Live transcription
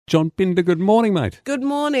Jon Pinder. Good morning, mate. Good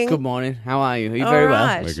morning. Good morning. How are you? Are you All very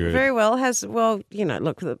right. well? We're good. Very well.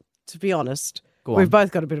 Look, to be honest, Go on. we've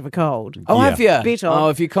both got a bit of a cold. Oh, Yeah. have you? Bit of. Oh,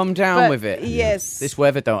 have you come down But with it? yes. This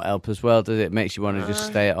weather don't help as well, does it? Makes you want to just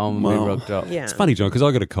stay at home and well, be rugged up. Yeah. It's funny, John, because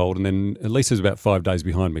I got a cold and then Lisa's about 5 days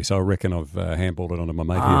behind me, so I reckon I've handballed it onto my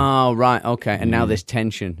mate here. Oh, right. Okay. And now there's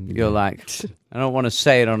tension. You're like, I don't want to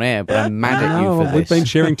say it on air, but I'm mad at you No, for we've this. been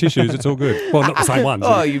sharing tissues. It's all good. Well, not the same ones.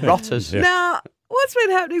 Oh, you rotters. Yeah. Now, what's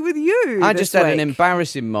been happening with you? I this just had an week?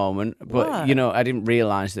 embarrassing moment, but, What? I didn't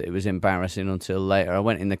realise that it was embarrassing until later. I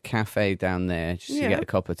went in the cafe down there just to Yeah. get a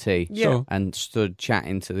cup of tea Yeah. Sure. and stood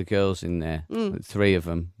chatting to the girls in there, three of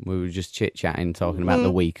them. We were just chit-chatting, talking about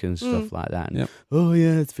the week and stuff like that. And, Yep. oh,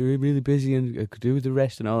 yeah, it's very, really busy and I could do with the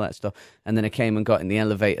rest and all that stuff. And then I came and got in the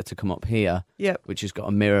elevator to come up here, Yep. which has got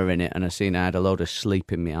a mirror in it, and I seen I had a load of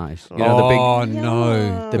sleep in my eyes. You know, Oh,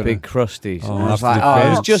 no. the big crusties. Oh, And I was after like, the it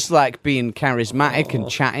was feds. just like being charismatic and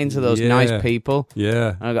chatting to those Yeah. nice people.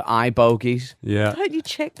 Yeah, And I got eye bogies. yeah. Don't you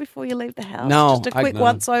check before you leave the house? No, Just a quick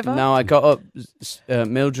once over? No, I got up.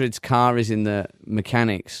 Mildred's car is in the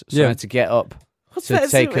mechanics, so Yeah. I had to get up What's to that?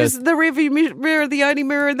 take Is the rearview mirror the only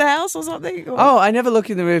mirror in the house or something? Or- Oh, I never look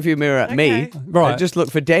in the rearview mirror at me. Okay. Right. I just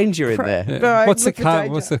look for danger in there. Yeah. Right, What's the look for car?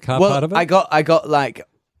 danger. What's the car Well, part of it? I got like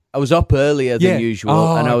I was up earlier Yeah. than usual,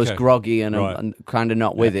 Oh, and I was okay. groggy and Right. I'm kind of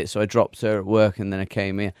not with it, so I dropped her at work, and then I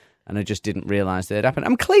came here. And I just didn't realise that it happened.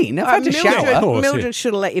 I'm clean. I've had to Mildred- shower. Of course, Mildred yeah.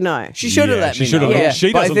 should have let you know. She should have Yeah, let she me should know. have. Yeah.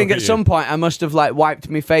 She But I doesn't think look at at some you. point I must have like wiped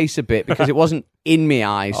my face a bit because it wasn't in my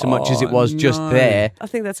eye so much as it was just no. there. I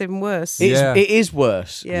think that's even worse. Yeah. It is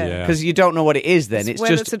worse. Yeah. Yeah. Because you don't know what it is then. It's when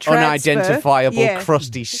just it's a transfer. unidentifiable, Yeah.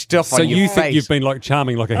 crusty stuff So on your you face. think you've been like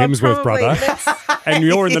charming like a Hemsworth probably. brother, and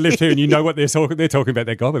you're in the lift here, and you know what they're talking about.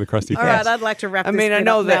 That guy with the crusty All face. right, I'd like to wrap I this mean, I bit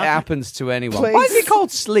know up that now. it happens to anyone. Please. Why is it called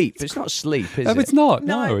sleep? It's not sleep, is No, it? it's not.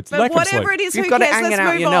 No, it's but lack of whatever sleep. it is, You've who got it cares? hanging Let's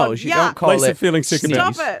out move your on. nose. You Yeah. don't call Lisa it feeling sick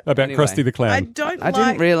Stop about it. about Anyway. Krusty the I Clown. don't I like...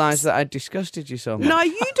 didn't realise that I disgusted you so much. No,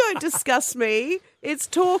 you don't disgust me. It's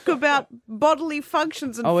talk about bodily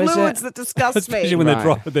functions and Oh, is fluids it? that disgust Especially me. when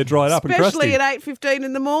Right. they're dried up and Especially crusty. at 8:15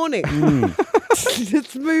 in the morning.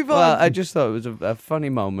 Let's move on. Well, I just thought it was a funny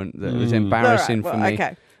moment that was embarrassing All for right, me. well,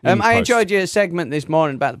 okay. In I post. enjoyed your segment this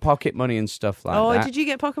morning about the pocket money and stuff like Oh, that. did you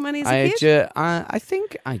get pocket money as a kid? I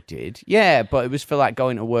think I did. Yeah, but it was for like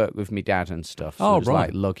going to work with my dad and stuff. So Oh, it was right.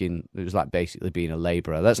 like lugging. It was like basically being a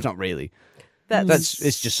labourer. That's not really. That's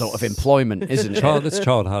It's just sort of employment, isn't it? That's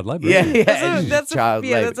child hard labour. Yeah, isn't it? yeah. It's just child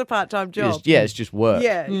labour. that's a part-time job. It's just work.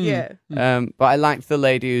 Yeah, yeah. But I liked the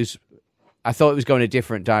lady who's. I thought it was going a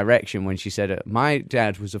different direction when she said it. My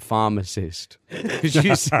dad was a pharmacist.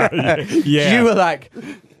 You said, Yeah. you were like.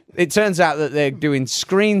 It turns out that they're doing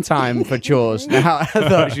screen time for chores now. I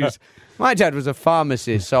thought she was. My dad was a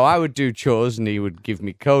pharmacist, so I would do chores, and he would give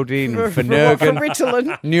me codeine and For Phenergan,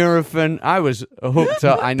 Ritalin. Nurofen. I was hooked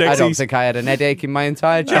up. I don't Dexys. think I had an headache in my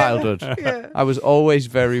entire childhood. Yeah. I was always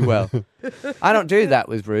very well. I don't do that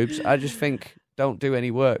with Rubes. I just think don't do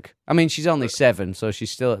any work. I mean, she's only 7, so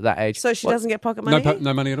she's still at that age. So she What- doesn't get pocket money?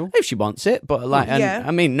 No money at all. if she wants it, but like, and, Yeah.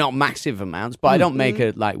 I mean, not massive amounts, but I don't make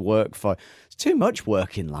her like work for. It's too much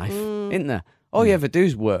work in life, isn't there? All you ever do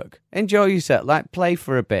is work. Enjoy yourself, like play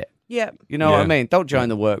for a bit. Yeah. You know what I Yeah. mean? Don't join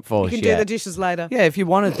the You workforce can yet. do the dishes later. Yeah, if you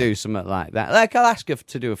want to do something like that, like I'll ask her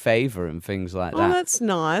to do a favour and things like Oh, that. that's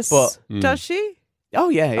nice. But- Does she? Oh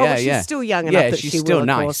yeah, Oh, yeah, well, she's yeah. still young enough Yeah, that she's she still will, of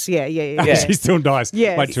nice. course. Yeah. Yeah. She's still nice.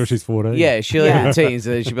 Yes. Wait till she's 14. Yeah, she'll Yeah. hit the teens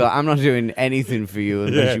and then she'll be like, I'm not doing anything for you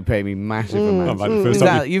unless Yeah. you pay me massive Oh, amounts. mate, the first Is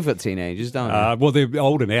time that- you've got teenagers, don't you? Well, they're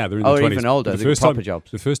older now. They're in Oh, the 20s. even older. The They've got first proper time,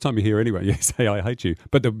 jobs. The first time you hear anyone, you say, I hate you.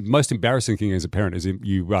 But the most embarrassing thing as a parent is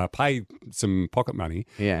you pay some pocket money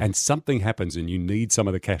Yeah. and something happens and you need some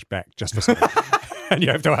of the cash back just for something. And you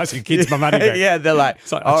have to ask your kids my money back. yeah, they're like,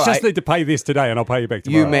 So all I just right, need to pay this today and I'll pay you back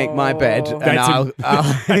tomorrow. you make my bed and That's I'll...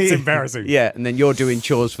 That's embarrassing. Yeah, and then you're doing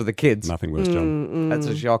chores for the kids. Nothing worse, John. That's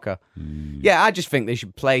a shocker. Yeah, I just think they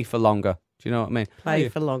should play for longer. Do you know what I mean? Play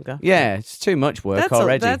for longer. Yeah, it's too much work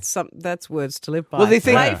already. That's words to live by. Well, they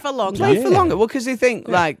think- play Yeah. for longer. Play for longer. Well, because they think,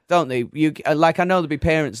 like, don't they? You like, I know there'll be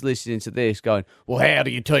parents listening to this going, well, how do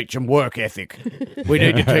you teach them work ethic? We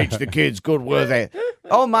need to teach the kids good work ethic.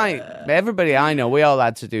 Oh, my. Everybody I know, we all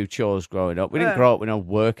had to do chores growing up. We didn't grow up with no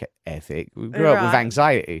work ethic. We grew up with Right.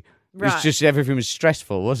 anxiety. It was Right. just everything was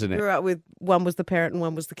stressful, wasn't it? You're right with one was the parent and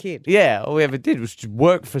one was the kid. Yeah, all we ever did was just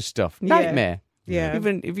work for stuff. Nightmare. Yeah.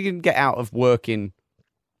 Even if you can get out of working,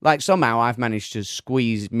 like somehow I've managed to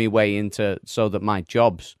squeeze my way into so that my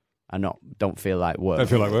jobs are don't feel like work. Don't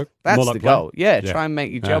feel like work? That's More the like play? goal. Yeah, Yeah. try and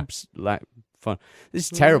make your Yeah. jobs like fun. This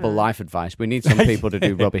is terrible life advice. We need some people to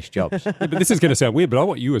do rubbish jobs. Yeah, but this is going to sound weird, but I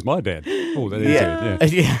want you as my dad. Oh, that is Yeah.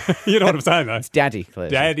 it. Yeah. Yeah. You know what I'm saying, though? It's Daddy, Clairsy.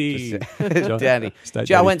 Daddy. Daddy. State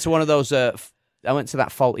Gee, I daddy. went to one of those. I went to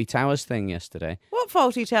that Faulty Towers thing yesterday. What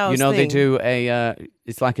Faulty Towers You know, thing? they do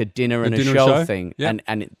it's like a dinner and a dinner show, show? thing, Yeah.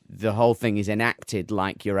 and the whole thing is enacted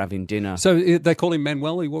like you're having dinner. So they call him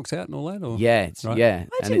Manuel. He walks out and all that, or Yeah, Right. yeah. I and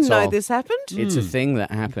didn't it's know all- this happened. It's a thing that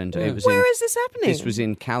happened. Yeah. It was Where in, is this happening? This was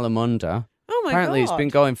in Kalamunda. Oh my Apparently, God. it's been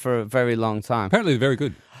going for a very long time. Apparently, they're very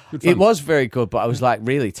good. Good fun. It was very good, but I was like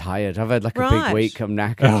really tired. I've had like a big Right. week. I'm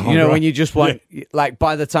knackered. Oh, you know, right. when you just want, like,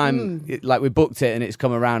 by the time like we booked it and it's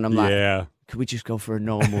come around, I'm like, Yeah. could we just go for a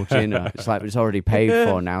normal dinner? It's like it's already paid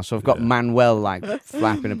for now. So I've got Manuel like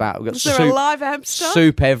flapping about. We've got Is there a soup, live hamster?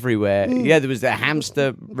 soup everywhere. Yeah, there was the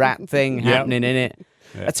hamster rat thing happening in it.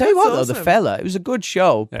 I tell you what, That's though, the awesome. fella, it was a good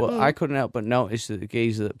show, but I couldn't help but notice that the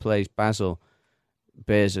geezer that plays Basil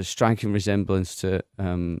bears a striking resemblance to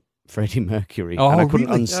Freddie Mercury. Oh, And I couldn't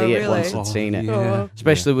really? unsee it Oh, once really? I'd seen it. Yeah.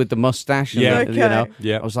 Especially with the mustache. And Yeah. the, you know, Okay.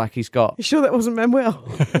 Yeah. I was like, he's got. You sure that wasn't Manuel?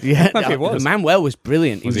 Yeah, Okay, it was. the Manuel was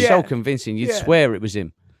brilliant. He was he? so Yeah. convincing. You'd Yeah. swear it was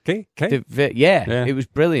him. Okay. Yeah, Yeah. it was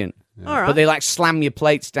brilliant. All right. But they like slam your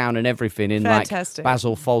plates down and everything in Fantastic. like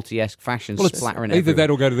Basil Faulty-esque fashion, Well, it's splattering either everywhere. that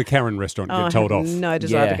or go to the Karen restaurant and Oh, get told I off. have no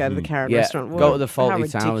desire Yeah. to go to the Karen Yeah, restaurant. go What- to the Faulty how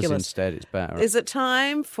Towers ridiculous. instead. It's better. Is it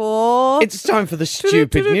time for... It's time for the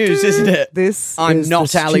stupid news, isn't it? This I'm is not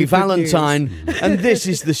the Ali stupid Valentine, and this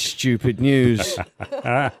is the stupid news. news.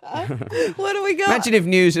 What do we got? Imagine if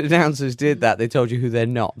news announcers did that; they told you who they're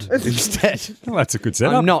not instead. Well, that's a good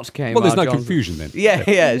setup. I'm not Kmart Well, there's no Johnson. confusion then. Yeah,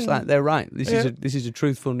 yeah, it's like they're right. This is a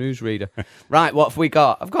truthful newsreader. Right, what have we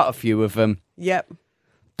got? I've got a few of them. Yep.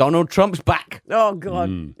 Donald Trump's back. Oh God.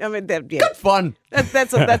 I mean, yeah. Fun. That's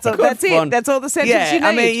Good it. fun. That's all the sentence Yeah, you need.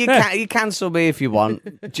 I mean, you cancel me if you want.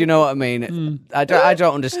 Do you know what I mean? I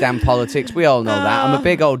don't understand politics. We all know that. I'm a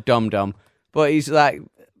big old dum dum. But he's like,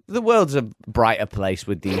 the world's a brighter place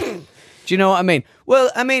with these. Do you know what I mean? Well,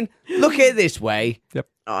 I mean, look at it this way. Yep.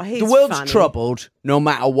 Oh, he's The world's funny. troubled no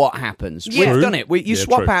matter what happens. Yeah. We've done it. You Yeah,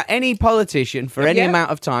 swap true. out any politician for any Yeah.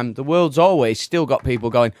 amount of time, the world's always still got people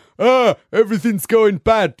going, everything's going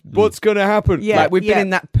bad. What's going to happen? Yeah, Like, we've yeah. been in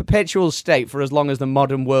that perpetual state for as long as the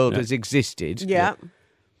modern world has existed. Yeah.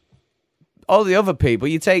 All the other people,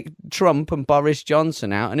 you take Trump and Boris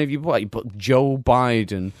Johnson out, and if you put Joe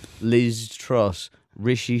Biden, Liz Truss,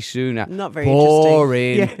 Rishi Sunak. Not very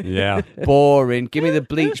boring. interesting. Yeah. Boring. Give me the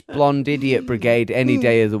bleach blonde idiot brigade any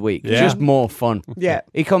day of the week. Yeah. Just more fun. Yeah.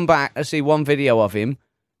 He come back, I see one video of him.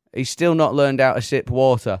 He's still not learned how to sip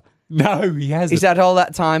water. No, he hasn't. He's had all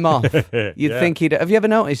that time off. You'd Yeah. think he'd... Have you ever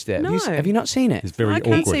noticed it? No. Have you not seen it? It's very I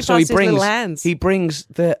can't awkward. see So he past his brings... little hands. He brings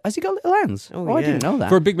the... Has he got little hands? Oh, I yeah. didn't know that.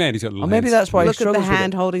 For a big man, he's got little Or maybe hands. that's why he Look at the struggles with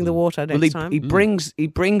hand it. holding the water next Well, time. he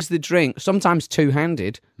brings the drink, sometimes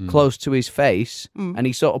two-handed, close to his face, and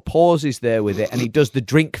he sort of pauses there with it, and he does the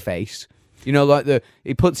drink face. You know, like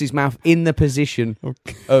he puts his mouth in the position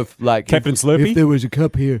of like Captain Slurpee? If there was a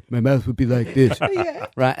cup here, my mouth would be like this,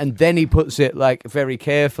 right? And then he puts it like very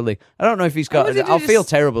carefully. I don't know if he's got. does he do? I'll feel Just-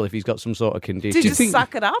 terrible if he's got some sort of condition. Did you think-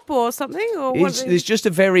 suck it up or something? Or what? There's just a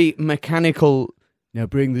very mechanical. Now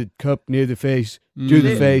bring the cup near the face. Do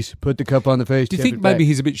the face. Put the cup on the face. Do you tap think it back. maybe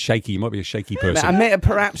he's a bit shaky? He might be a shaky person. I mean,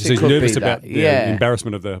 perhaps so it he's could nervous be about that. the Yeah.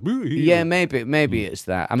 embarrassment of the... Yeah, maybe it's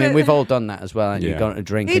that. I mean, we've all done that as well. And Yeah. you've gone to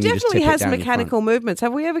drink He and you just definitely tip it has down your front. mechanical movements.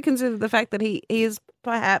 Have we ever considered the fact that he is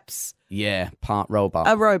perhaps Yeah, part robot.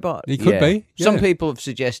 a robot? He could Yeah. be. Some Yeah. people have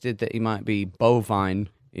suggested that he might be bovine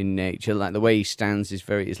in nature. Like the way he stands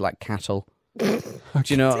is like cattle. Do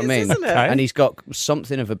you know what I It is, mean? isn't it? And he's got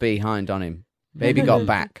something of a behind on him. Maybe got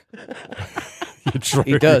back. True,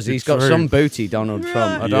 He does. He's got true. some booty, Donald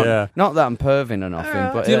Trump. I don't, Yeah. Not that I'm perving enough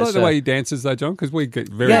him, but Do you like it's, the way he dances, though, John? Because we get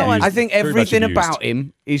very yeah, abused, I think very much everything abused. about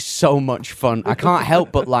him is so much fun. I can't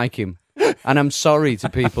help but like him. And I'm sorry to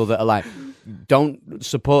people that are like, don't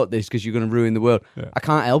support this because you're going to ruin the world. I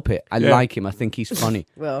can't help it. I Yeah. like him. I think he's funny.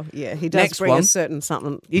 Well, yeah, he does Next bring one. a certain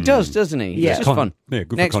something. He does, doesn't he? Yeah. It's just fun. Yeah, good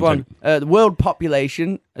for Next content. one. The world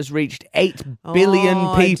population has reached 8 billion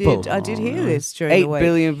Oh, people. I did hear this during 8 the week.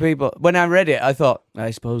 billion people. When I read it, I thought, I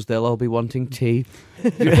suppose they'll all be wanting tea.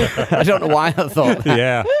 I don't know why I thought that.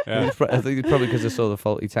 Yeah. yeah. I think it's probably because I saw the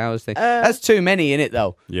Faulty Towers thing. That's too many in it,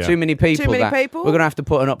 though. Yeah. Too many people. Too many that people? We're going to have to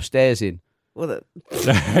put an upstairs in. Well,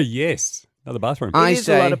 Yes. Another bathroom. I it is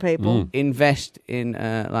say a lot of people. invest in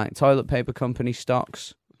like toilet paper company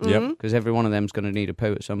stocks. Yep. Because every one of them's going to need a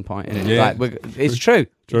poo at some point. And Yeah. it's true.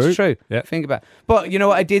 True. It's true. Yeah. Think about. But you know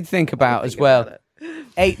what I did think about as well?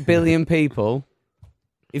 8 billion people.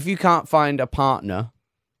 If you can't find a partner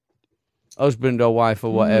husband or wife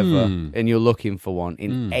or whatever, and you're looking for one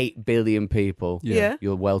in 8 billion people, Yeah.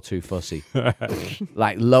 you're well too fussy.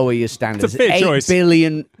 Like, lower your standards. It's a fair choice.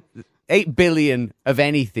 8 billion of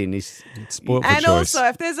anything is... Spoiled for And choice. also,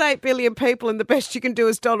 if there's 8 billion people and the best you can do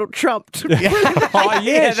is Donald Trump, Oh,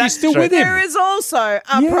 yeah, she's still with him. there is also a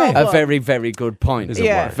problem. A very, very good point. Is it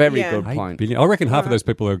Yeah, what? Very yeah. good 8 point. billion. I reckon half of those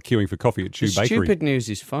people are queuing for coffee at Chew Bakery. Stupid news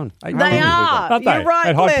is fun. Eight They billion. are. Aren't they? You're right,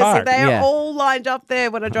 At Hyde Clairsy. Park. They are Yeah. all lined up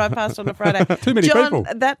there when I drive past on a Friday. Too many John, people.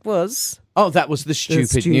 that was... Oh, that was the stupid,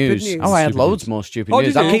 stupid news. news. Oh, I had Stupid loads news. more stupid Oh,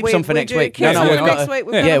 news. did I'll you? keep some for We next do week. keep some we've for got next week.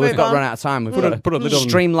 We've yeah, gotta we've move got to on. run out of time. We've Put got a to little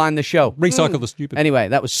streamline the show. Recycle the stupid. Anyway,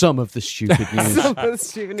 that was some of the stupid news.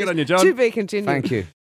 Stupid Good on news. you, John. To be continued. Thank you.